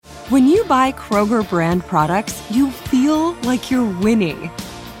When you buy Kroger brand products, you feel like you're winning.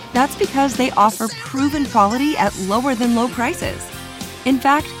 That's because they offer proven quality at lower than low prices. In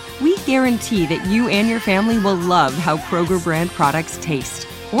fact, we guarantee that you and your family will love how Kroger brand products taste,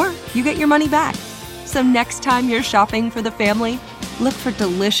 or you get your money back. So next time you're shopping for the family, look for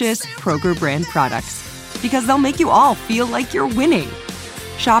delicious Kroger brand products, because they'll make you all feel like you're winning.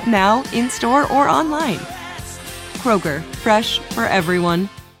 Shop now, in-store, or online. Kroger, fresh for everyone.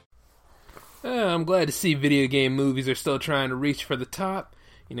 I'm glad to see video game movies are still trying to reach for the top.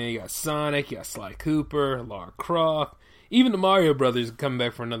 You know, you got Sonic, you got Sly Cooper, Lara Croft, even the Mario Brothers are coming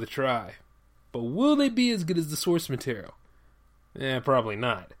back for another try. But will they be as good as the source material? Probably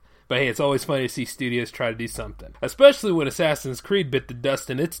not. But hey, it's always funny to see studios try to do something, especially when Assassin's Creed bit the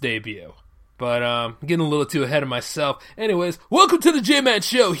dust in its debut. But I'm getting a little too ahead of myself. Anyways, welcome to the J-Man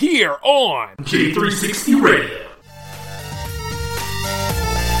Show here on J360 Radio.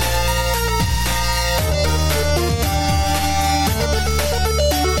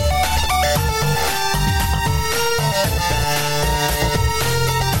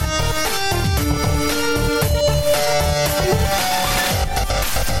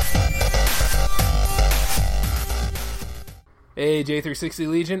 Hey, J360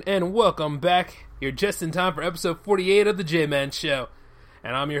 Legion, and welcome back. You're just in time for episode 48 of the J-Man Show.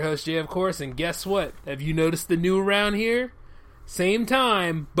 And I'm your host, Jay, of course, and guess what? Have you noticed the new around here? Same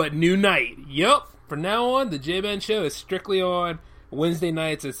time, but new night. Yup, from now on, the J-Man Show is strictly on Wednesday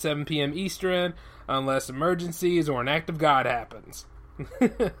nights at 7 p.m. Eastern, unless emergencies or an act of God happens.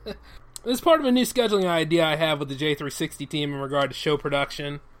 This is part of a new scheduling idea I have with the J360 team in regard to show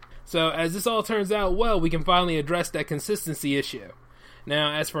production. So, as this all turns out well, we can finally address that consistency issue.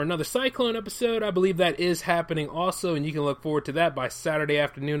 Now, as for another Cyclone episode, I believe that is happening also, and you can look forward to that by Saturday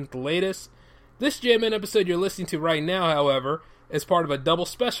afternoon at the latest. This J-Man episode you're listening to right now, however, is part of a double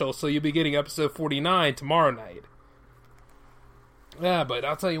special, so you'll be getting episode 49 tomorrow night. But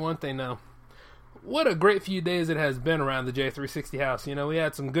I'll tell you one thing now. What a great few days it has been around the J360 house. You know, we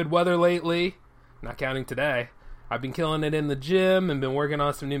had some good weather lately, not counting today. I've been killing it in the gym and been working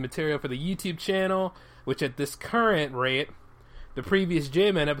on some new material for the YouTube channel, which at this current rate, the previous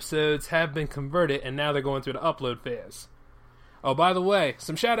J-Man episodes have been converted and now they're going through the upload phase. Oh, by the way,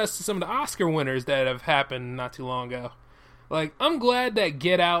 some shout-outs to some of the Oscar winners that have happened not too long ago. Like, I'm glad that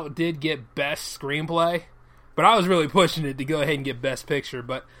Get Out did get Best Screenplay, but I was really pushing it to go ahead and get Best Picture,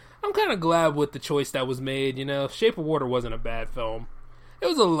 but I'm kind of glad with the choice that was made. You know, Shape of Water wasn't a bad film. It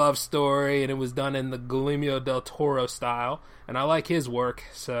was a love story, and it was done in the Guillermo del Toro style, and I like his work,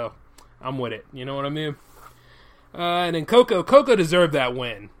 so I'm with it. You know what I mean? And then Coco deserved that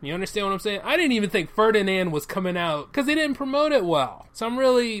win. You understand what I'm saying? I didn't even think Ferdinand was coming out, because they didn't promote it well. So I'm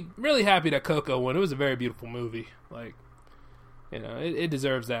really, really happy that Coco won. It was a very beautiful movie. Like, you know, it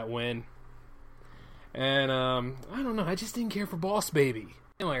deserves that win. And, I don't know, I just didn't care for Boss Baby.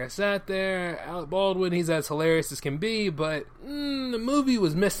 And like I sat there, Alec Baldwin, he's as hilarious as can be, but the movie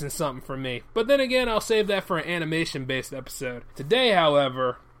was missing something for me. But then again, I'll save that for an animation-based episode. Today,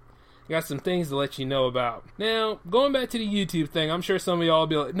 however, I got some things to let you know about. Now, going back to the YouTube thing, I'm sure some of y'all will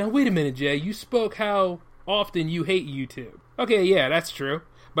be like, now wait a minute, Jay, you spoke how often you hate YouTube. Okay, yeah, that's true.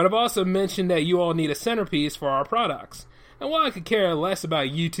 But I've also mentioned that you all need a centerpiece for our products. And while I could care less about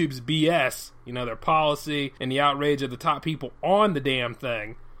YouTube's BS, you know, their policy and the outrage of the top people on the damn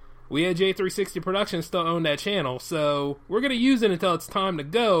thing, we at J360 Productions still own that channel, so we're going to use it until it's time to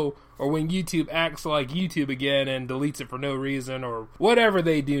go, or when YouTube acts like YouTube again and deletes it for no reason, or whatever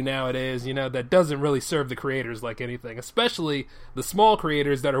they do nowadays, you know, that doesn't really serve the creators like anything, especially the small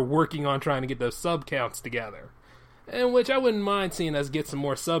creators that are working on trying to get those sub counts together. And which I wouldn't mind seeing us get some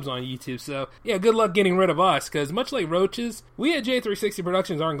more subs on YouTube. So, yeah, good luck getting rid of us, because much like roaches, we at J360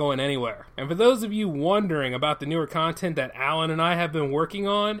 Productions aren't going anywhere. And for those of you wondering about the newer content that Alan and I have been working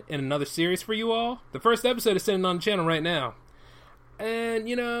on in another series for you all, the first episode is sitting on the channel right now. And,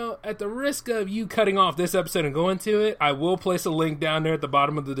 you know, at the risk of you cutting off this episode and going to it, I will place a link down there at the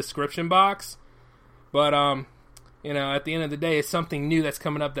bottom of the description box. But, you know, at the end of the day, it's something new that's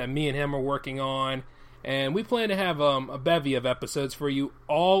coming up that me and him are working on. And we plan to have a bevy of episodes for you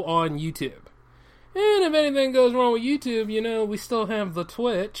all on YouTube. And if anything goes wrong with YouTube, you know, we still have the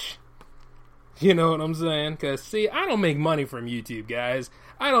Twitch. You know what I'm saying? Because, see, I don't make money from YouTube, guys.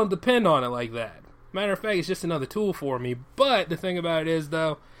 I don't depend on it like that. Matter of fact, it's just another tool for me. But the thing about it is,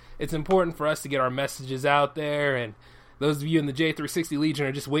 though, it's important for us to get our messages out there. And those of you in the J360 Legion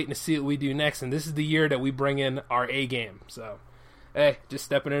are just waiting to see what we do next. And this is the year that we bring in our A game. So, hey, just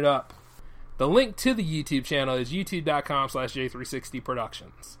stepping it up. The link to the YouTube channel is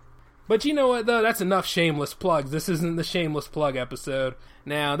youtube.com/J360Productions. But you know what, though? That's enough shameless plugs. This isn't the shameless plug episode.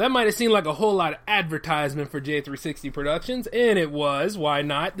 Now, that might have seemed like a whole lot of advertisement for J360 Productions, and it was. Why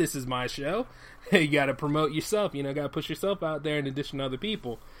not? This is my show. You gotta promote yourself, gotta push yourself out there in addition to other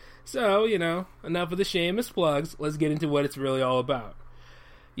people. So, enough of the shameless plugs. Let's get into what it's really all about.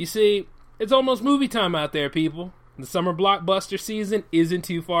 You see, it's almost movie time out there, people. The summer blockbuster season isn't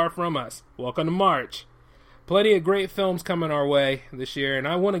too far from us. Welcome to March. Plenty of great films coming our way this year, and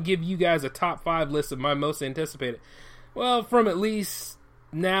I want to give you guys a top 5 list of my most anticipated. Well, from at least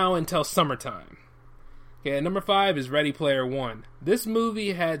now until summertime. Okay, number 5 is Ready Player One. This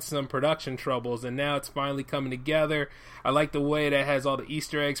movie had some production troubles, and now it's finally coming together. I like the way that it has all the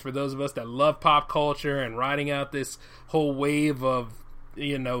Easter eggs for those of us that love pop culture and riding out this whole wave of,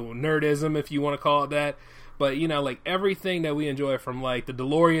 nerdism, if you want to call it that. But, like everything that we enjoy, from like the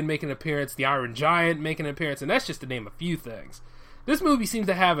DeLorean making an appearance, the Iron Giant making an appearance, and that's just to name a few things. This movie seems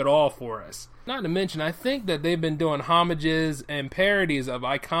to have it all for us. Not to mention, I think that they've been doing homages and parodies of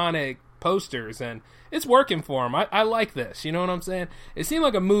iconic posters, and it's working for them. I like this, you know what I'm saying? It seemed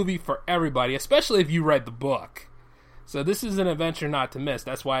like a movie for everybody, especially if you read the book. So this is an adventure not to miss.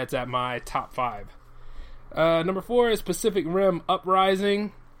 That's why it's at my top 5. Number 4 is Pacific Rim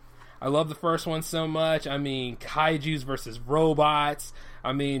Uprising. I love the first one so much. I mean, kaijus versus robots.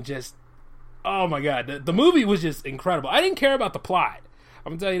 I mean, just, oh my god. The movie was just incredible. I didn't care about the plot.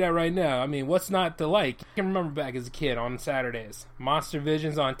 I'm going to tell you that right now. I mean, what's not to like? I can remember back as a kid on Saturdays. Monster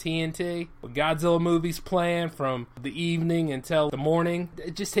Visions on TNT. With Godzilla movies playing from the evening until the morning.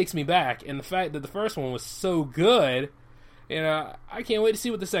 It just takes me back. And the fact that the first one was so good, I can't wait to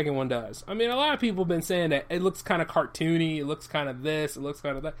see what the second one does. I mean, a lot of people have been saying that it looks kind of cartoony, it looks kind of this, it looks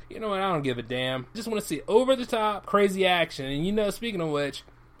kind of that. You know what, I don't give a damn. I just want to see over-the-top, crazy action. And speaking of which,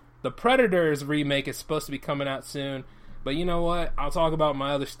 the Predators remake is supposed to be coming out soon. But you know what, I'll talk about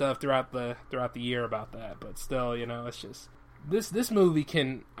my other stuff throughout the year about that. But still, it's just, this movie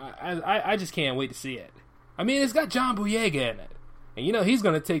can, I just can't wait to see it. I mean, it's got John Boyega in it. And he's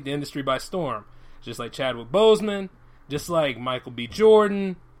going to take the industry by storm. Just like Chadwick Boseman. Just like Michael B.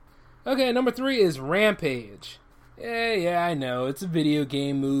 Jordan. Okay, number 3 is Rampage. Yeah, I know. It's a video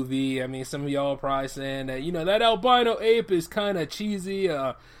game movie. I mean, some of y'all are probably saying that, that albino ape is kind of cheesy.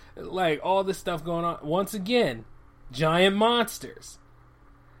 Like, all this stuff going on. Once again, giant monsters.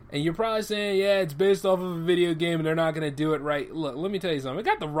 And you're probably saying, yeah, it's based off of a video game and they're not going to do it right. Look, let me tell you something. It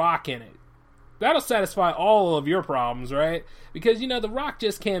got The Rock in it. That'll satisfy all of your problems, right? Because, The Rock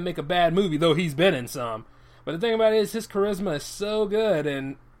just can't make a bad movie, though he's been in some. But the thing about it is, his charisma is so good,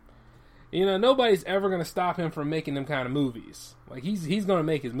 and, nobody's ever going to stop him from making them kind of movies. Like, he's going to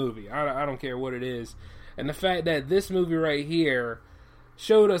make his movie. I don't care what it is. And the fact that this movie right here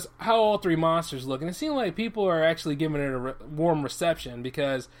showed us how all 3 monsters look, and it seemed like people are actually giving it a warm reception,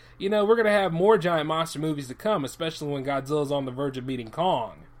 because, we're going to have more giant monster movies to come, especially when Godzilla's on the verge of beating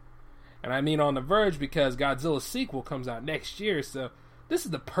Kong. And I mean on the verge because Godzilla's sequel comes out next year, so this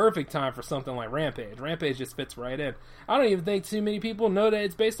is the perfect time for something like Rampage. Rampage just fits right in. I don't even think too many people know that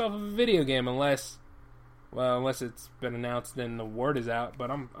it's based off of a video game unless it's been announced and the word is out. But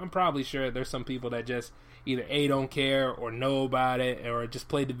I'm probably sure there's some people that just either A, don't care or know about it, or just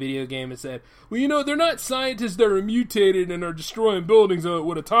played the video game and said, well, they're not scientists that are mutated and are destroying buildings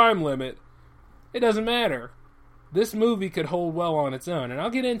with a time limit. It doesn't matter. This movie could hold well on its own, and I'll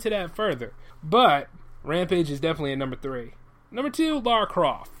get into that further. But Rampage is definitely at number 3. Number 2, Lara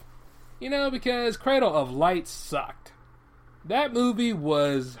Croft. Because Cradle of Light sucked. That movie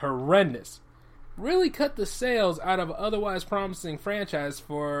was horrendous. Really cut the sales out of an otherwise promising franchise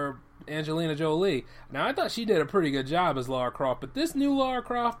for Angelina Jolie. Now, I thought she did a pretty good job as Lara Croft, but this new Lara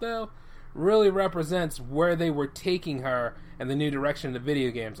Croft, though, really represents where they were taking her and the new direction of the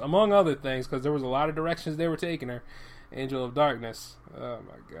video games. Among other things, because there was a lot of directions they were taking her. Angel of Darkness. Oh,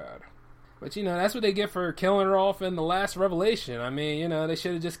 my God. But, that's what they get for killing her off in The Last Revelation. I mean, they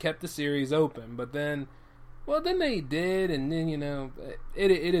should have just kept the series open. But then they did, and then, it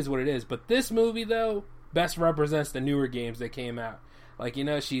is what it is. But this movie, though, best represents the newer games that came out. Like,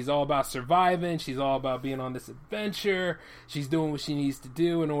 she's all about surviving. She's all about being on this adventure. She's doing what she needs to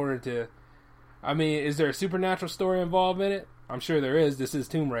do in order to... I mean, is there a supernatural story involved in it? I'm sure there is. This is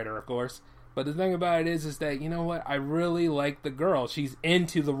Tomb Raider, of course. But the thing about it is that, I really like the girl. She's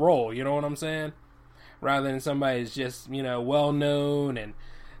into the role, you know what I'm saying? Rather than somebody who's just, well-known and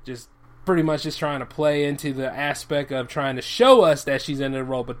just pretty much just trying to play into the aspect of trying to show us that she's in the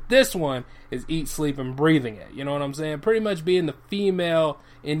role. But this one is eat, sleep, and breathing it, you know what I'm saying? Pretty much being the female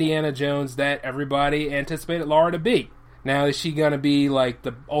Indiana Jones that everybody anticipated Laura to be. Now, is she going to be like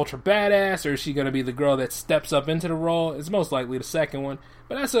the ultra badass, or is she going to be the girl that steps up into the role? It's most likely the second one.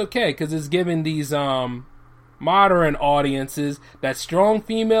 But that's okay, because it's giving these modern audiences that strong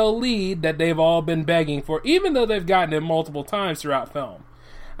female lead that they've all been begging for, even though they've gotten it multiple times throughout film.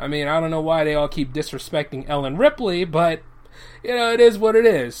 I mean, I don't know why they all keep disrespecting Ellen Ripley, but, it is what it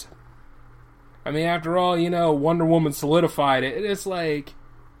is. I mean, after all, Wonder Woman solidified it. It's like,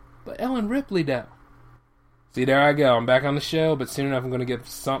 but Ellen Ripley, though. See, there I go. I'm back on the show, but soon enough I'm going to get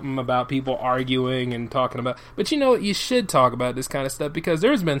something about people arguing and talking about... But you know what? You should talk about this kind of stuff, because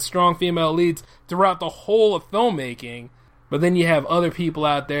there's been strong female leads throughout the whole of filmmaking. But then you have other people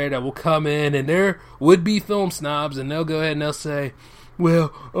out there that will come in, and they're would-be film snobs, and they'll go ahead and they'll say,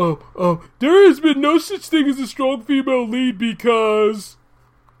 well, there has been no such thing as a strong female lead because...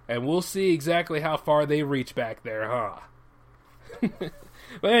 And we'll see exactly how far they reach back there, huh?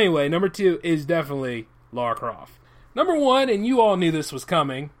 But anyway, number 2 is definitely Lara Croft. Number 1, and you all knew this was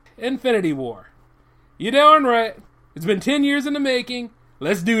coming, Infinity War. You darn right. It's been 10 years in the making.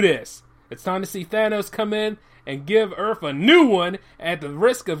 Let's do this. It's time to see Thanos come in and give Earth a new one at the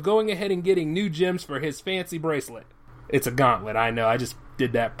risk of going ahead and getting new gems for his fancy bracelet. It's a gauntlet, I know. I just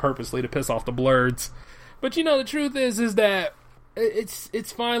did that purposely to piss off the blurs. But the truth is that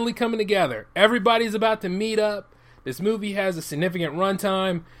it's finally coming together. Everybody's about to meet up. This movie has a significant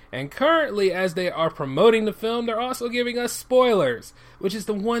runtime, and currently, as they are promoting the film, they're also giving us spoilers, which is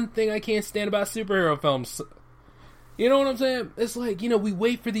the one thing I can't stand about superhero films. You know what I'm saying? It's like, we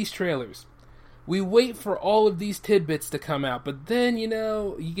wait for these trailers. We wait for all of these tidbits to come out, but then, you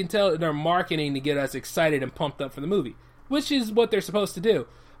can tell they're marketing to get us excited and pumped up for the movie, which is what they're supposed to do.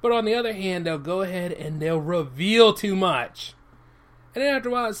 But on the other hand, they'll go ahead and they'll reveal too much. And then after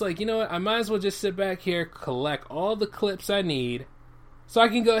a while, it's like, I might as well just sit back here, collect all the clips I need, so I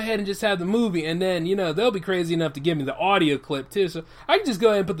can go ahead and just have the movie, and then, they'll be crazy enough to give me the audio clip, too, so I can just go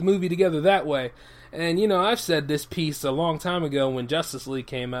ahead and put the movie together that way. And, I've said this piece a long time ago when Justice League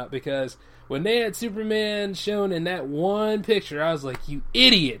came out, because when they had Superman shown in that one picture, I was like, you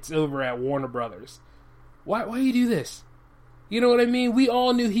idiots over at Warner Brothers. Why you do this? You know what I mean? We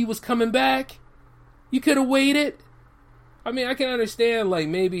all knew he was coming back. You could have waited. I mean, I can understand,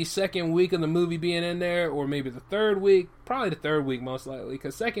 maybe second week of the movie being in there, or maybe the third week. Probably the third week, most likely,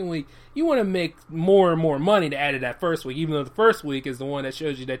 because second week, you want to make more and more money to add to that first week, even though the first week is the one that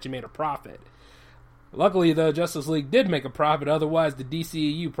shows you that you made a profit. Luckily, though, Justice League did make a profit, otherwise the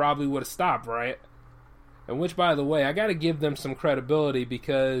DCEU probably would have stopped, right? And which, by the way, I got to give them some credibility,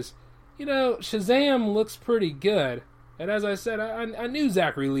 because, Shazam looks pretty good. And as I said, I knew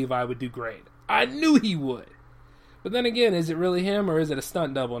Zachary Levi would do great. I knew he would. But then again, is it really him, or is it a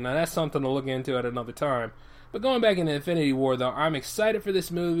stunt double? Now, that's something to look into at another time. But going back into Infinity War, though, I'm excited for this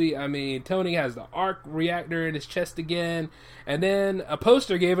movie. I mean, Tony has the arc reactor in his chest again, and then a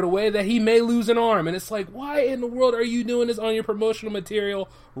poster gave it away that he may lose an arm. And it's like, why in the world are you doing this on your promotional material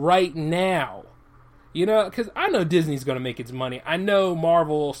right now? Because I know Disney's going to make its money. I know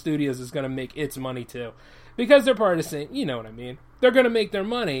Marvel Studios is going to make its money, too. Because they're part of the same, you know what I mean. They're going to make their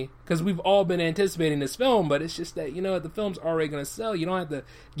money, because we've all been anticipating this film, but it's just that, the film's already going to sell. You don't have to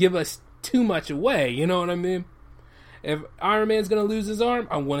give us too much away, you know what I mean? If Iron Man's going to lose his arm,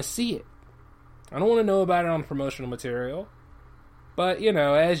 I want to see it. I don't want to know about it on promotional material. But,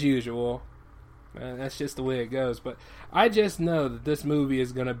 as usual, that's just the way it goes. But I just know that this movie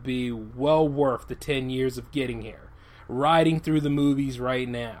is going to be well worth the 10 years of getting here. Riding through the movies right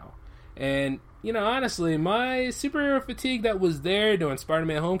now. And honestly, my superhero fatigue that was there during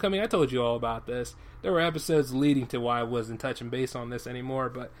Spider-Man Homecoming, I told you all about this. There were episodes leading to why I wasn't touching base on this anymore,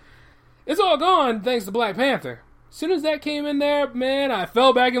 but it's all gone thanks to Black Panther. As soon as that came in there, man, I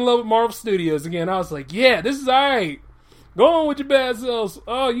fell back in love with Marvel Studios again. I was like, yeah, this is alright. Go on with your bad selves.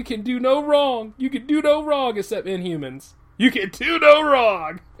 Oh, you can do no wrong. You can do no wrong except Inhumans. You can do no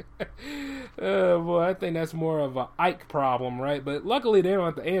wrong. Oh, boy, I think that's more of a Ike problem, right? But luckily, they don't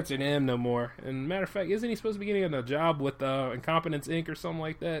have to answer to him no more. And matter of fact, isn't he supposed to be getting a job with Incompetence Inc. or something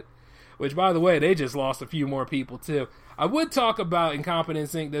like that? Which, by the way, they just lost a few more people, too. I would talk about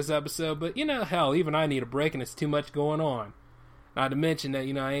Incompetence Inc. this episode, but, hell, even I need a break, and it's too much going on. Not to mention that,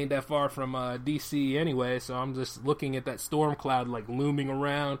 I ain't that far from DC anyway, so I'm just looking at that storm cloud, looming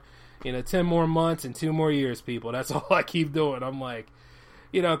around. 10 more months and 2 more years, people. That's all I keep doing. I'm like,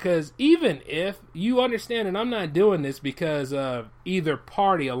 because even if you understand, and I'm not doing this because of either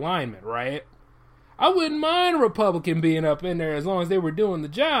party alignment, right? I wouldn't mind a Republican being up in there as long as they were doing the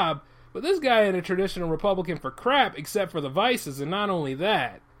job, but this guy ain't a traditional Republican for crap except for the vices, and not only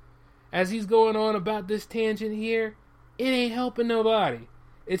that, as he's going on about this tangent here, it ain't helping nobody.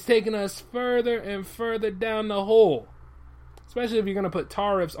 It's taking us further and further down the hole. especially if you're going to put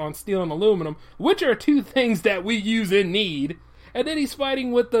tariffs on steel and aluminum, which are two things that we use in need. And then he's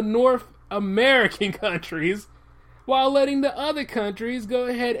fighting with the North American countries while letting the other countries go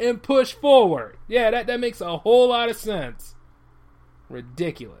ahead and push forward. Yeah, that makes a whole lot of sense.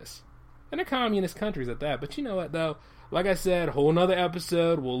 Ridiculous. And they're communist countries at that. But you know what, though? Like I said, whole nother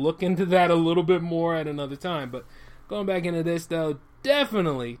episode. We'll look into that a little bit more at another time. But going back into this, though,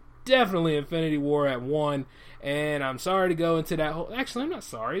 definitely Infinity War at 1. And I'm sorry to go into that whole... Actually, I'm not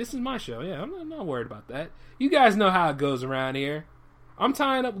sorry. This is my show. Yeah, I'm not worried about that. You guys know how it goes around here. I'm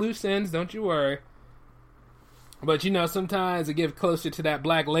tying up loose ends, don't you worry. But, you know, sometimes I get closer to that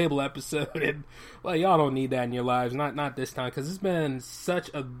Black Label episode, and, well, y'all don't need that in your lives. Not this time, because it's been such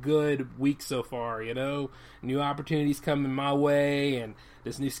a good week so far, you know? New opportunities coming my way, and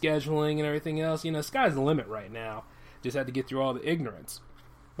this new scheduling and everything else. You know, sky's the limit right now. Just had to get through all the ignorance.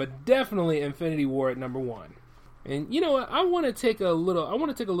 But definitely Infinity War at number 1. And you know what? I want to take a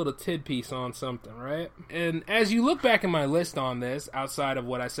little tid piece on something, right? And as you look back in my list on this, outside of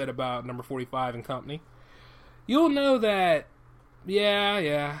what I said about number 45 and company, you'll know that,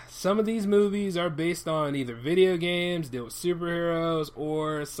 yeah, some of these movies are based on either video games, deal with superheroes,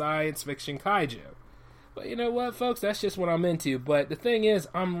 or science fiction kaiju. But you know what, folks? That's just what I'm into. But the thing is,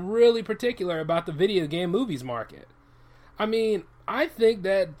 I'm really particular about the video game movies market. I mean, I think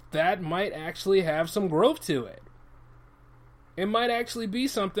that might actually have some growth to it. It might actually be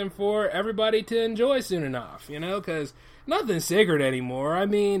something for everybody to enjoy soon enough, you know, because nothing's sacred anymore. I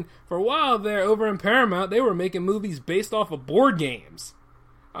mean, for a while there, over in Paramount, they were making movies based off of board games.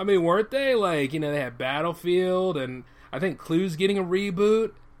 I mean, weren't they? Like, you know, they had Battlefield, and I think Clue's getting a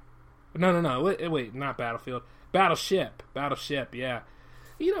reboot. No. Wait, not Battlefield. Battleship, yeah.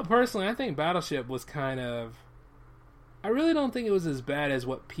 You know, personally, I think Battleship was kind of... I really don't think it was as bad as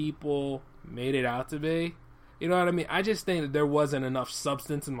what people made it out to be. You know what I mean? I just think that there wasn't enough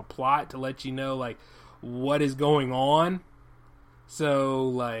substance in the plot to let you know, like, what is going on. So,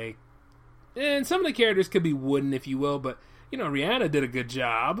 like... And some of the characters could be wooden, if you will, but, you know, Rihanna did a good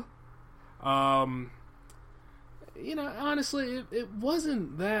job. You know, honestly, it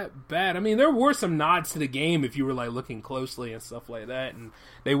wasn't that bad. I mean, there were some nods to the game if you were, like, looking closely and stuff like that, and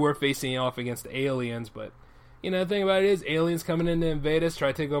they were facing off against the aliens, but, you know, the thing about it is, aliens coming in to invade us,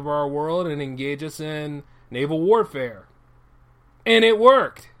 try to take over our world, and engage us in naval warfare. And it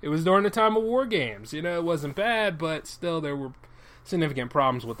worked. It was during the time of war games. You know, it wasn't bad, but still there were significant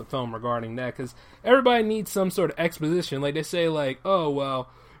problems with the film regarding that, because everybody needs some sort of exposition. Like, they say, like, oh, well,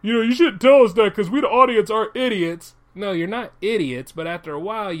 you know, you shouldn't tell us that because we, the audience, are idiots. No, you're not idiots, but after a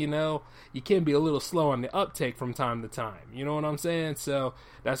while, you know, you can be a little slow on the uptake from time to time. You know what I'm saying? So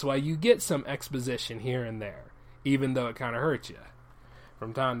that's why you get some exposition here and there, even though it kind of hurts you.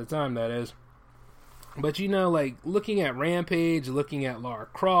 From time to time, that is. But, you know, like, looking at Rampage, looking at Lara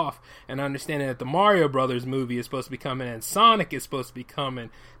Croft, and understanding that the Mario Brothers movie is supposed to be coming, and Sonic is supposed to be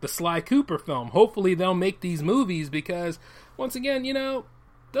coming, the Sly Cooper film, hopefully they'll make these movies, because, once again, you know,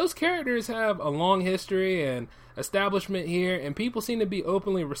 those characters have a long history and establishment here, and people seem to be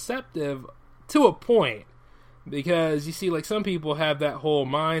openly receptive to a point, because, you see, like, some people have that whole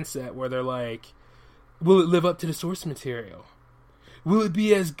mindset where they're like, will it live up to the source material? Will it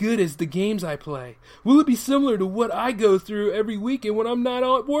be as good as the games I play? Will it be similar to what I go through every weekend when I'm not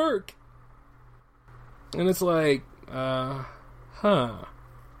at work? And it's like,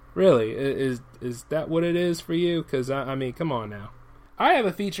 really? Is that what it is for you? Because, I mean, come on now. I have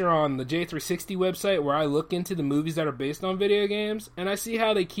a feature on the J360 website where I look into the movies that are based on video games, and I see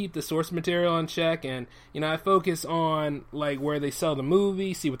how they keep the source material in check, and, you know, I focus on, like, where they sell the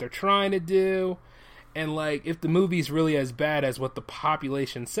movie, see what they're trying to do, and, like, if the movie's really as bad as what the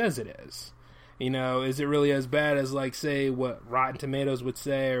population says it is. You know, is it really as bad as, like, say, what Rotten Tomatoes would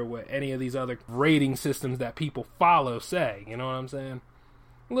say, or what any of these other rating systems that people follow say? You know what I'm saying?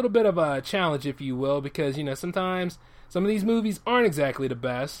 A little bit of a challenge, if you will, because, you know, sometimes some of these movies aren't exactly the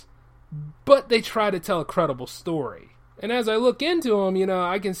best, but they try to tell a credible story. And as I look into them, you know,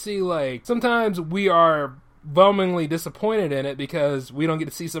 I can see, like, sometimes we are overwhelmingly disappointed in it because we don't get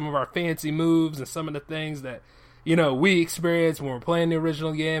to see some of our fancy moves and some of the things that, you know, we experience when we're playing the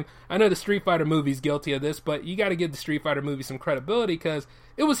original game. I know the Street Fighter movie's guilty of this, but you got to give the Street Fighter movie some credibility because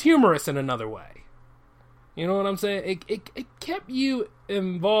it was humorous in another way. You know what I'm saying? It kept you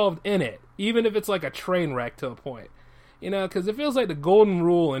involved in it, even if it's like a train wreck to a point. You know, because it feels like the golden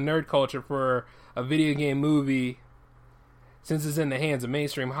rule in nerd culture for a video game movie, since it's in the hands of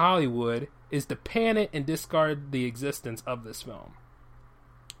mainstream Hollywood, is to pan it and discard the existence of this film.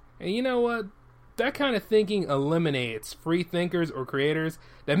 And you know what? That kind of thinking eliminates free thinkers or creators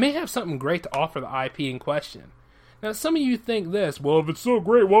that may have something great to offer the IP in question. Now, some of you think this, well, if it's so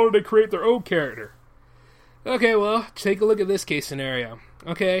great, why don't they create their own character? Okay, well, take a look at this case scenario.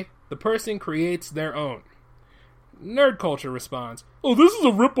 Okay, the person creates their own. Nerd Culture responds, oh, this is a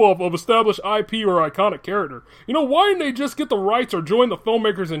ripoff of established IP or iconic character. You know, why didn't they just get the rights or join the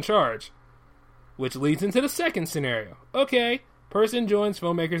filmmakers in charge? Which leads into the second scenario. Okay, person joins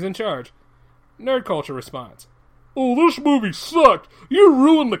filmmakers in charge. Nerd Culture responds, oh, this movie sucked. You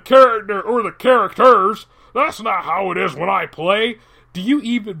ruined the character or the characters. That's not how it is when I play. Do you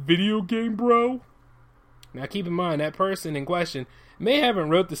even video game, bro? Now keep in mind, that person in question may haven't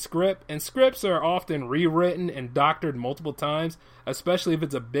wrote the script, and scripts are often rewritten and doctored multiple times, especially if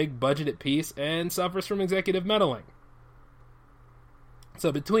it's a big budgeted piece and suffers from executive meddling.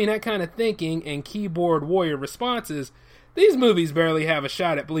 So between that kind of thinking and keyboard warrior responses, these movies barely have a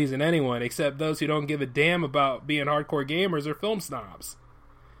shot at pleasing anyone except those who don't give a damn about being hardcore gamers or film snobs.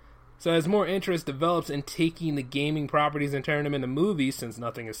 So as more interest develops in taking the gaming properties and turning them into movies, since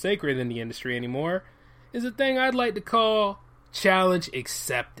nothing is sacred in the industry anymore, is a thing I'd like to call challenge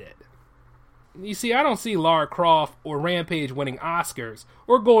accepted. You see, I don't see Lara Croft or Rampage winning Oscars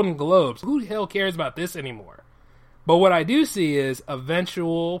or Golden Globes. Who the hell cares about this anymore? But what I do see is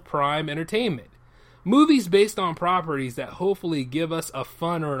eventual prime entertainment. Movies based on properties that hopefully give us a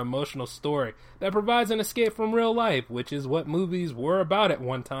fun or an emotional story that provides an escape from real life, which is what movies were about at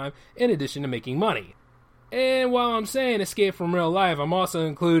one time, in addition to making money. And while I'm saying escape from real life, I'm also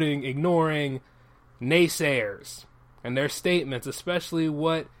including ignoring naysayers and their statements, especially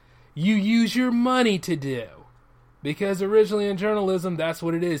what you use your money to do. Because originally in journalism, that's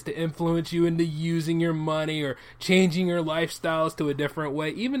what it is, to influence you into using your money or changing your lifestyles to a different way,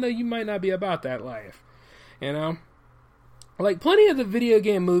 even though you might not be about that life. You know? Like plenty of the video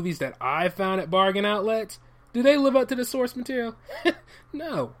game movies that I found at bargain outlets, do they live up to the source material?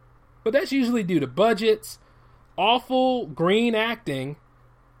 No. But that's usually due to budgets, awful green acting,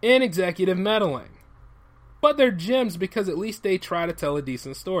 and executive meddling. But they're gems because at least they try to tell a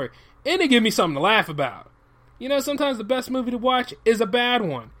decent story. And they give me something to laugh about. You know, sometimes the best movie to watch is a bad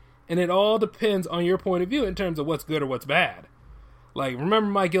one. And it all depends on your point of view in terms of what's good or what's bad. Like, remember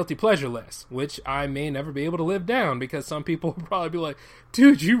my guilty pleasure list, which I may never be able to live down because some people will probably be like,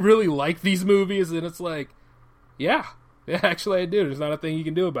 dude, you really like these movies? And it's like, yeah, actually I do. There's not a thing you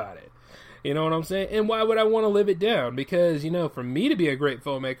can do about it. You know what I'm saying? And why would I want to live it down? Because, you know, for me to be a great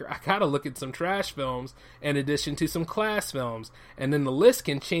filmmaker, I gotta look at some trash films in addition to some class films. And then the list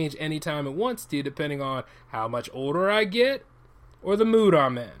can change anytime it wants to, depending on how much older I get or the mood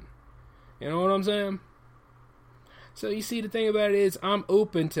I'm in. You know what I'm saying? So you see, the thing about it is I'm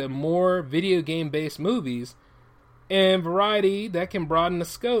open to more video game-based movies and variety that can broaden the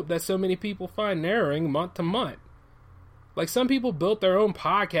scope that so many people find narrowing month to month. Like, some people built their own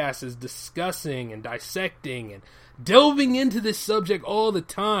podcasts discussing and dissecting and delving into this subject all the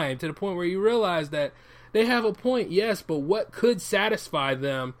time, to the point where you realize that they have a point, yes, but what could satisfy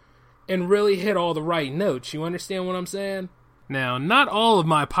them and really hit all the right notes? You understand what I'm saying? Now, not all of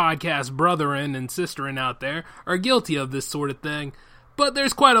my podcast brethren and sisterin out there are guilty of this sort of thing, but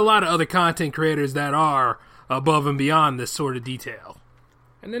there's quite a lot of other content creators that are above and beyond this sort of detail.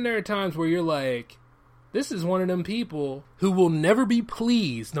 And then there are times where you're like, this is one of them people who will never be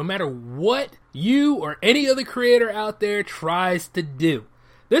pleased no matter what you or any other creator out there tries to do.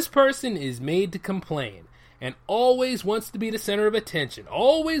 This person is made to complain and always wants to be the center of attention,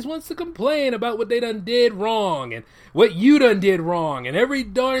 always wants to complain about what they done did wrong and what you done did wrong and every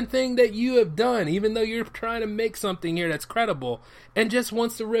darn thing that you have done, even though you're trying to make something here that's credible, and just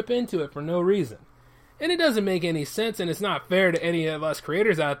wants to rip into it for no reason. And it doesn't make any sense, and it's not fair to any of us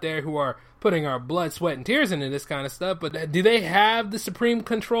creators out there who are putting our blood, sweat, and tears into this kind of stuff. But do they have the supreme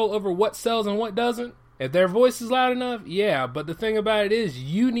control over what sells and what doesn't? If their voice is loud enough, yeah. But the thing about it is,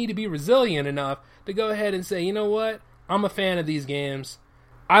 you need to be resilient enough to go ahead and say, you know what? I'm a fan of these games.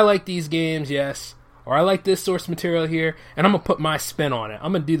 I like these games, yes. Or I like this source material here, and I'm going to put my spin on it.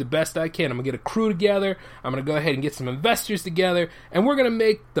 I'm going to do the best I can. I'm going to get a crew together. I'm going to go ahead and get some investors together, and we're going to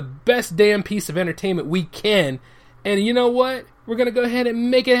make the best damn piece of entertainment we can. And you know what? We're going to go ahead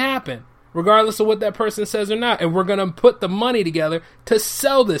and make it happen, regardless of what that person says or not. And we're going to put the money together to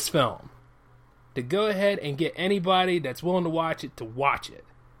sell this film, to go ahead and get anybody that's willing to watch it to watch it.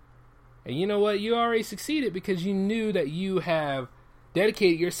 And you know what? You already succeeded because you knew that you have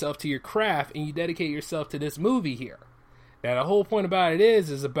dedicated yourself to your craft and you dedicate yourself to this movie here. Now, the whole point about it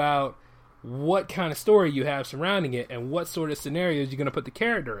is about what kind of story you have surrounding it and what sort of scenarios you're going to put the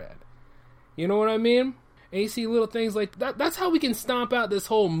character in. You know what I mean? And you see little things like that. That's how we can stomp out this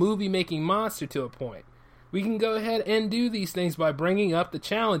whole movie-making monster to a point. We can go ahead and do these things by bringing up the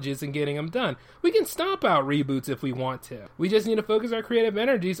challenges and getting them done. We can stomp out reboots if we want to. We just need to focus our creative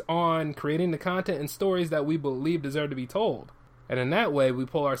energies on creating the content and stories that we believe deserve to be told. And in that way, we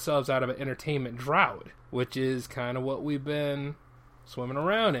pull ourselves out of an entertainment drought, which is kind of what we've been swimming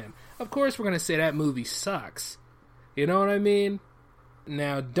around in. Of course, we're going to say that movie sucks. You know what I mean?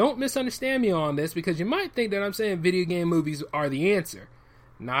 Now, don't misunderstand me on this, because you might think that I'm saying video game movies are the answer.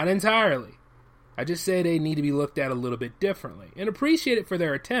 Not entirely. I just say they need to be looked at a little bit differently and appreciated for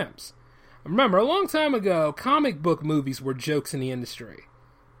their attempts. Remember, a long time ago, comic book movies were jokes in the industry.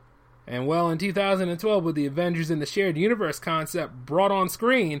 And well, in 2012, with the Avengers in the Shared Universe concept brought on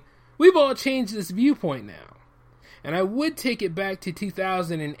screen, we've all changed this viewpoint now. And I would take it back to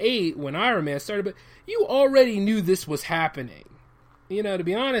 2008 when Iron Man started, but you already knew this was happening. You know, to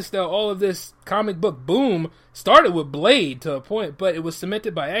be honest, though, all of this comic book boom started with Blade to a point, but it was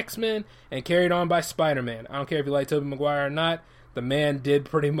cemented by X-Men and carried on by Spider-Man. I don't care if you like Tobey Maguire or not, the man did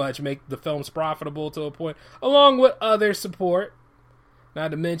pretty much make the films profitable to a point, along with other support.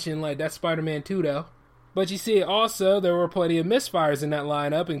 Not to mention, like, that's Spider-Man 2, though. But you see, also, there were plenty of misfires in that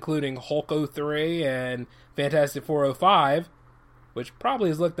lineup, including Hulk 03 and Fantastic Four 05, which probably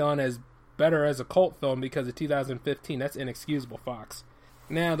is looked on as better as a cult film because of 2015. That's inexcusable, Fox.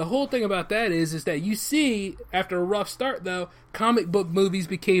 Now, the whole thing about that is that you see, after a rough start, though, comic book movies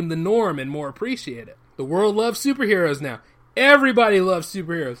became the norm and more appreciated. The world loves superheroes now. Everybody loves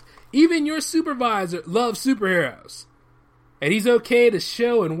superheroes. Even your supervisor loves superheroes. And he's okay to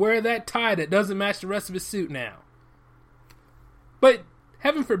show and wear that tie that doesn't match the rest of his suit now. But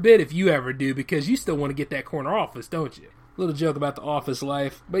heaven forbid if you ever do, because you still want to get that corner office, don't you? Little joke about the office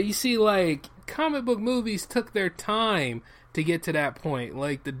life. But you see, like, comic book movies took their time to get to that point.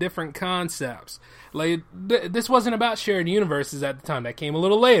 Like, the different concepts. Like, this wasn't about shared universes at the time. That came a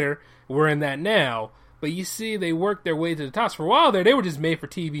little later. We're in that now. But you see, they worked their way to the tops. For a while there, they were just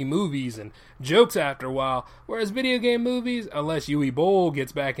made-for-TV movies and jokes after a while. Whereas video game movies, unless Yui Bowl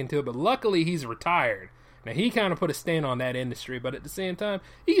gets back into it, but luckily he's retired. Now, he kind of put a stain on that industry, but at the same time,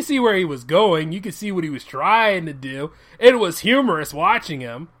 you can see where he was going. You can see what he was trying to do. It was humorous watching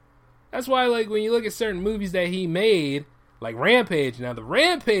him. That's why, like, when you look at certain movies that he made, like Rampage. Now, the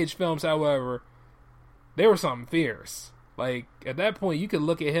Rampage films, however, they were something fierce. Like, at that point, you could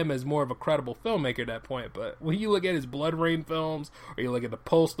look at him as more of a credible filmmaker at that point. But when you look at his Blood Rain films, or you look at the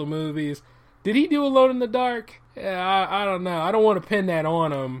Postal movies, did he do Alone in the Dark? Yeah, I don't know. I don't want to pin that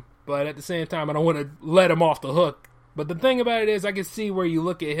on him. But at the same time, I don't want to let him off the hook. But the thing about it is, I can see where you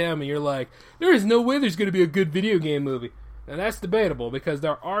look at him and you're like, there is no way there's going to be a good video game movie. And that's debatable, because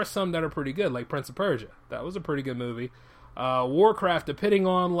there are some that are pretty good, like Prince of Persia. That was a pretty good movie. Warcraft, depending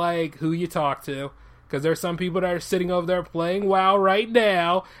on, like, who you talk to. Because there's some people that are sitting over there playing WoW right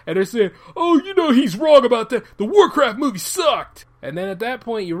now, and they're saying, oh, you know, he's wrong about that. The Warcraft movie sucked. And then at that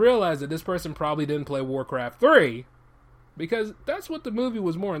point, you realize that this person probably didn't play Warcraft 3, because that's what the movie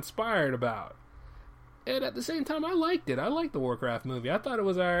was more inspired about. And at the same time, I liked it. I liked the Warcraft movie. I thought it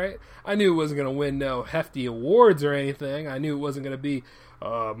was alright. I knew it wasn't going to win no hefty awards or anything. I knew it wasn't going to be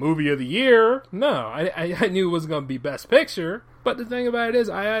movie of the year. No, I knew it wasn't going to be Best Picture. But the thing about it is,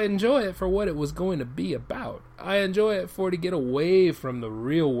 I enjoy it for what it was going to be about. I enjoy it to get away from the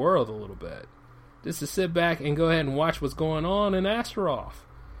real world a little bit. Just to sit back and go ahead and watch what's going on in Astaroth.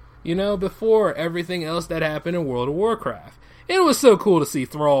 You know, before everything else that happened in World of Warcraft. It was so cool to see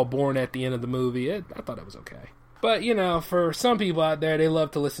Thrall born at the end of the movie. I thought it was okay. But, you know, for some people out there, they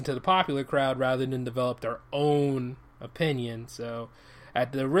love to listen to the popular crowd rather than develop their own opinion. So,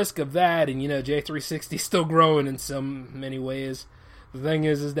 at the risk of that, and, you know, J360 is still growing in so many ways, the thing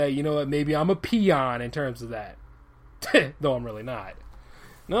is that, you know what, maybe I'm a peon in terms of that. Though I'm really not.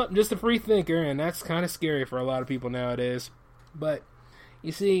 Nope, just a free thinker, and that's kind of scary for a lot of people nowadays. But,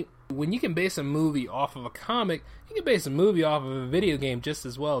 you see, when you can base a movie off of a comic, you can base a movie off of a video game just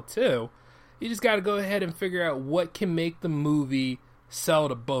as well, too. You just got to go ahead and figure out what can make the movie sell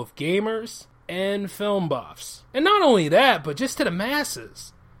to both gamers and film buffs. And not only that, but just to the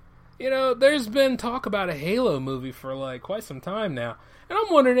masses. You know, there's been talk about a Halo movie for, like, quite some time now. And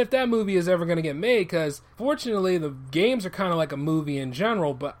I'm wondering if that movie is ever going to get made, because, fortunately, the games are kind of like a movie in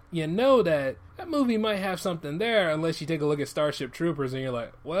general, but you know that movie might have something there, unless you take a look at Starship Troopers and you're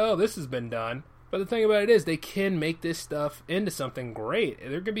like, well, this has been done. But the thing about it is, they can make this stuff into something great.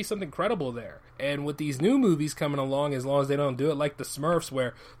 There could be something credible there. And with these new movies coming along, as long as they don't do it like the Smurfs,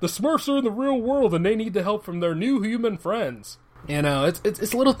 where the Smurfs are in the real world and they need the help from their new human friends. You know,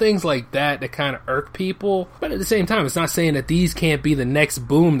 it's little things like that kind of irk people. But at the same time, it's not saying that these can't be the next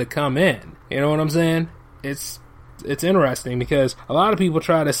boom to come in. You know what I'm saying? It's It's interesting because a lot of people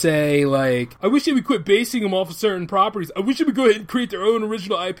try to say, like, I wish they would quit basing them off of certain properties. I wish they would go ahead and create their own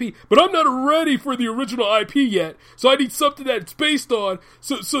original IP, but I'm not ready for the original IP yet, so I need something that it's based on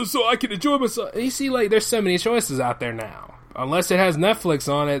so I can enjoy myself. And you see, like, there's so many choices out there now. Unless it has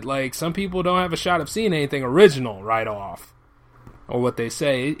Netflix on it, like, some people don't have a shot of seeing anything original right off. Or what they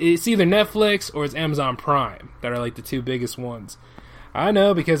say. It's either Netflix or it's Amazon Prime that are, like, the two biggest ones. I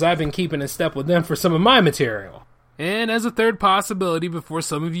know because I've been keeping in step with them for some of my material. And as a third possibility, before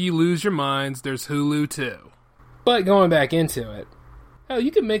some of you lose your minds, there's Hulu too. But going back into it, hell,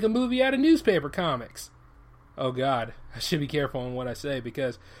 you can make a movie out of newspaper comics. Oh God, I should be careful on what I say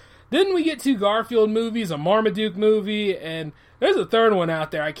because then we get two Garfield movies, a Marmaduke movie, and there's a third one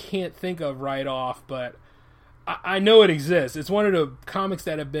out there I can't think of right off, but I know it exists. It's one of the comics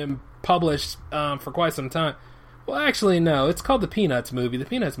that have been published for quite some time. Well, actually, no. It's called the Peanuts movie. The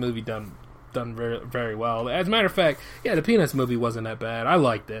Peanuts movie done very, very well. As a matter of fact, yeah, the Peanuts movie wasn't that bad. I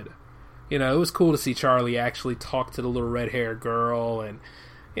liked it. You know, it was cool to see Charlie actually talk to the little red-haired girl, and,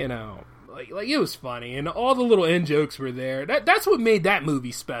 you know, like it was funny, and all the little in-jokes were there. That's what made that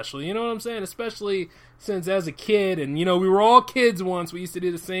movie special, you know what I'm saying? Especially since as a kid, and, you know, we were all kids once, we used to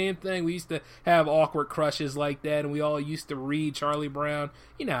do the same thing. We used to have awkward crushes like that, and we all used to read Charlie Brown.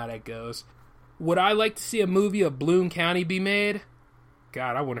 You know how that goes. Would I like to see a movie of Bloom County be made?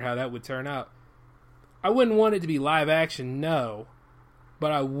 God, I wonder how that would turn out. I wouldn't want it to be live action, no.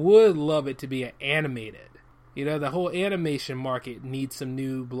 But I would love it to be animated. You know, the whole animation market needs some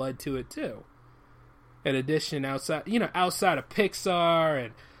new blood to it, too. In addition, outside of Pixar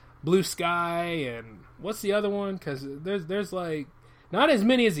and Blue Sky and what's the other one? Because there's like, not as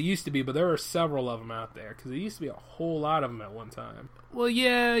many as it used to be, but there are several of them out there. Because there used to be a whole lot of them at one time. Well,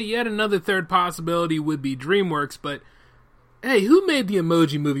 yeah, yet another third possibility would be DreamWorks, but hey, who made the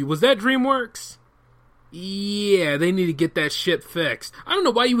Emoji Movie? Was that DreamWorks? Yeah, they need to get that shit fixed. I don't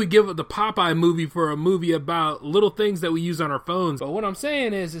know why you would give up the Popeye movie for a movie about little things that we use on our phones. But what I'm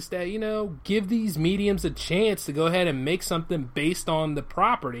saying is that, you know, give these mediums a chance to go ahead and make something based on the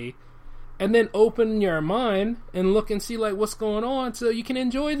property, and then open your mind and look and see, like, what's going on so you can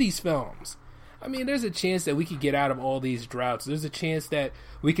enjoy these films. I mean, there's a chance that we could get out of all these droughts. There's a chance that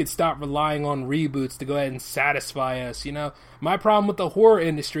we could stop relying on reboots to go ahead and satisfy us, you know? My problem with the horror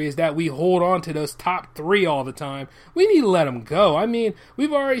industry is that we hold on to those top three all the time. We need to let them go. I mean,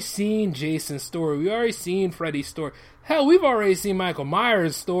 we've already seen Jason's story. We've already seen Freddy's story. Hell, we've already seen Michael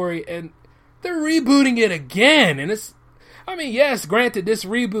Myers' story, and they're rebooting it again. And it's, I mean, yes, granted, this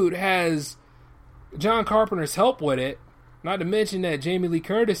reboot has John Carpenter's help with it. Not to mention that Jamie Lee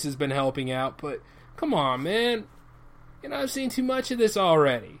Curtis has been helping out, but come on, man. You know, I've seen too much of this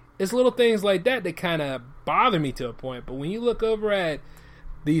already. It's little things like that that kind of bother me to a point, but when you look over at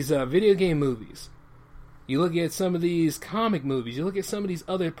these video game movies, you look at some of these comic movies, you look at some of these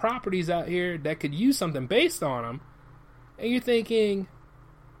other properties out here that could use something based on them, and you're thinking,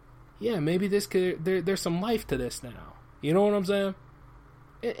 yeah, maybe this could, there's some life to this now. You know what I'm saying?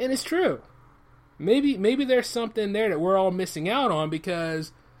 And it's true. Maybe there's something there that we're all missing out on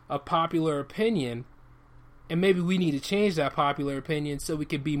because of popular opinion, and maybe we need to change that popular opinion so we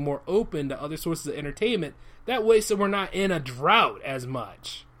can be more open to other sources of entertainment. That way, so we're not in a drought as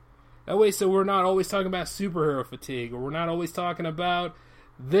much. That way, so we're not always talking about superhero fatigue, or we're not always talking about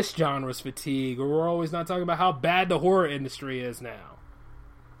this genre's fatigue, or we're always not talking about how bad the horror industry is now.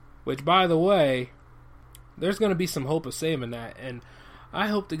 Which, by the way, there's going to be some hope of saving that, and I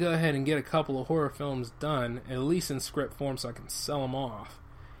hope to go ahead and get a couple of horror films done, at least in script form, so I can sell them off.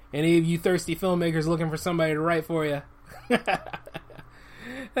 Any of you thirsty filmmakers looking for somebody to write for you?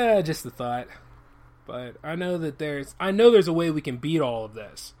 Just a thought. But I know there's a way we can beat all of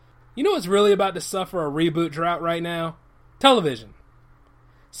this. You know what's really about to suffer a reboot drought right now? Television.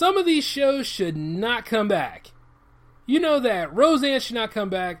 Some of these shows should not come back. You know that Roseanne should not come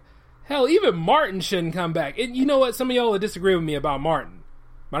back. Hell, even Martin shouldn't come back. And you know what? Some of y'all will disagree with me about Martin.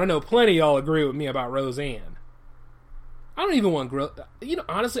 But I know plenty of y'all agree with me about Roseanne. I don't even want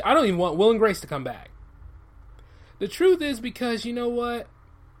honestly, I don't even want Will and Grace to come back. The truth is because, you know what?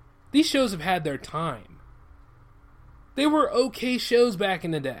 These shows have had their time. They were okay shows back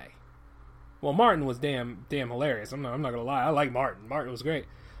in the day. Well, Martin was damn hilarious. I'm not gonna lie. I like Martin. Martin was great.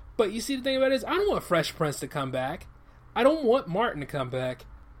 But you see, the thing about it is, I don't want Fresh Prince to come back. I don't want Martin to come back.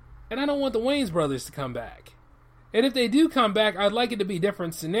 And I don't want the Wayans brothers to come back. And if they do come back, I'd like it to be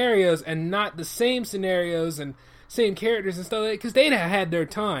different scenarios and not the same scenarios and same characters and stuff like that, because they'd have had their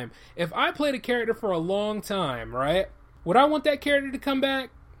time. If I played a character for a long time, right, would I want that character to come back?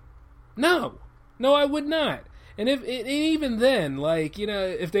 No, I would not. And even then, like, you know,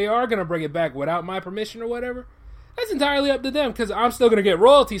 if they are going to bring it back without my permission or whatever, That's entirely up to them, because I'm still going to get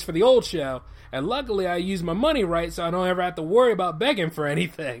royalties for the old show. And luckily, I use my money right, so I don't ever have to worry about begging for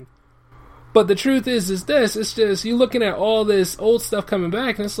anything. But the truth is this. It's just, you're looking at all this old stuff coming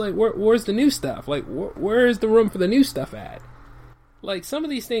back, and it's like, where's the new stuff? Like, where's the room for the new stuff at? Like, some of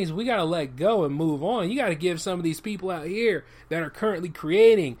these things we gotta let go and move on. You gotta give some of these people out here that are currently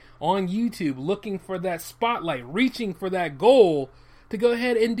creating on YouTube, looking for that spotlight, reaching for that goal, to go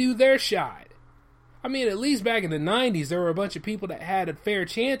ahead and do their shot. I mean, at least back in the 90s, there were a bunch of people that had fair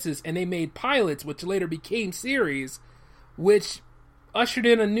chances, and they made pilots, which later became series, which ushered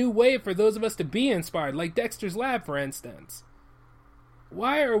in a new wave for those of us to be inspired, like Dexter's Lab, for instance.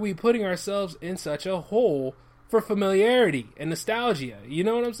 Why are we putting ourselves in such a hole for familiarity and nostalgia? You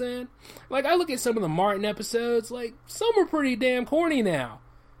know what I'm saying? Like, I look at some of the Martin episodes, like, some are pretty damn corny now.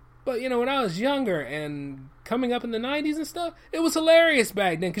 But, you know, when I was younger and coming up in the 90s and stuff, it was hilarious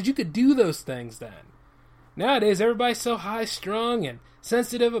back then, because you could do those things then. Nowadays, everybody's so high-strung and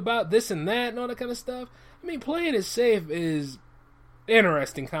sensitive about this and that and all that kind of stuff. I mean, playing it safe is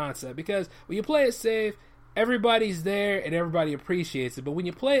interesting concept, because when you play it safe, everybody's there and everybody appreciates it. But when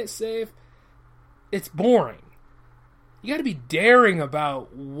you play it safe, it's boring. You got to be daring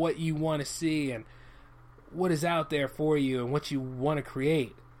about what you want to see and what is out there for you and what you want to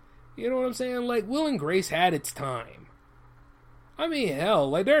create. You know what I'm saying? Like, Will and Grace had its time. I mean, hell,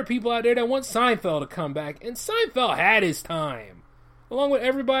 like, there are people out there that want Seinfeld to come back, and Seinfeld had his time, along with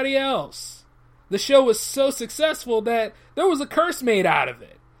everybody else. The show was so successful that there was a curse made out of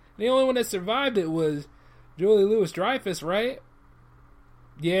it. The only one that survived it was Julia Louis-Dreyfus, right?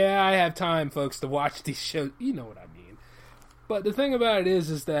 Yeah, I have time, folks, to watch these shows. You know what I mean. But the thing about it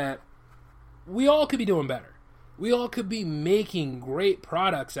is that we all could be doing better. We all could be making great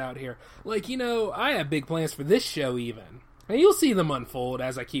products out here. Like, you know, I have big plans for this show even. And you'll see them unfold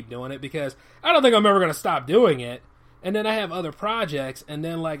as I keep doing it, because I don't think I'm ever going to stop doing it. And then I have other projects, and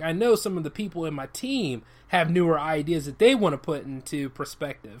then, like, I know some of the people in my team have newer ideas that they want to put into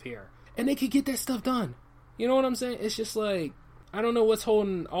perspective here. And they could get that stuff done. You know what I'm saying? It's just like, I don't know what's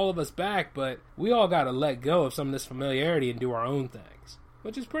holding all of us back, but we all got to let go of some of this familiarity and do our own things.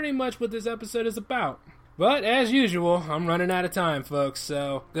 Which is pretty much what this episode is about. But, as usual, I'm running out of time, folks,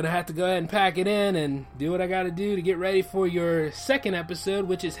 so gonna have to go ahead and pack it in and do what I gotta do to get ready for your second episode,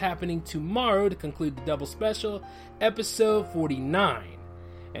 which is happening tomorrow to conclude the double special, episode 49.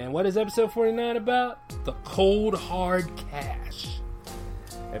 And what is episode 49 about? The cold, hard cash.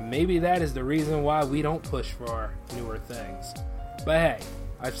 And maybe that is the reason why we don't push for newer things. But hey,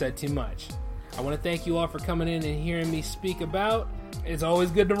 I've said too much. I want to thank you all for coming in and hearing me speak about. It's always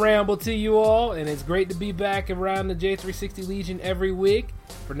good to ramble to you all, and it's great to be back around the J360 Legion every week.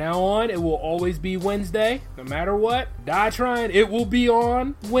 From now on, it will always be Wednesday. No matter what, die trying, it will be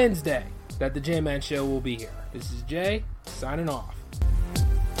on Wednesday that the J-Man Show will be here. This is Jay, signing off.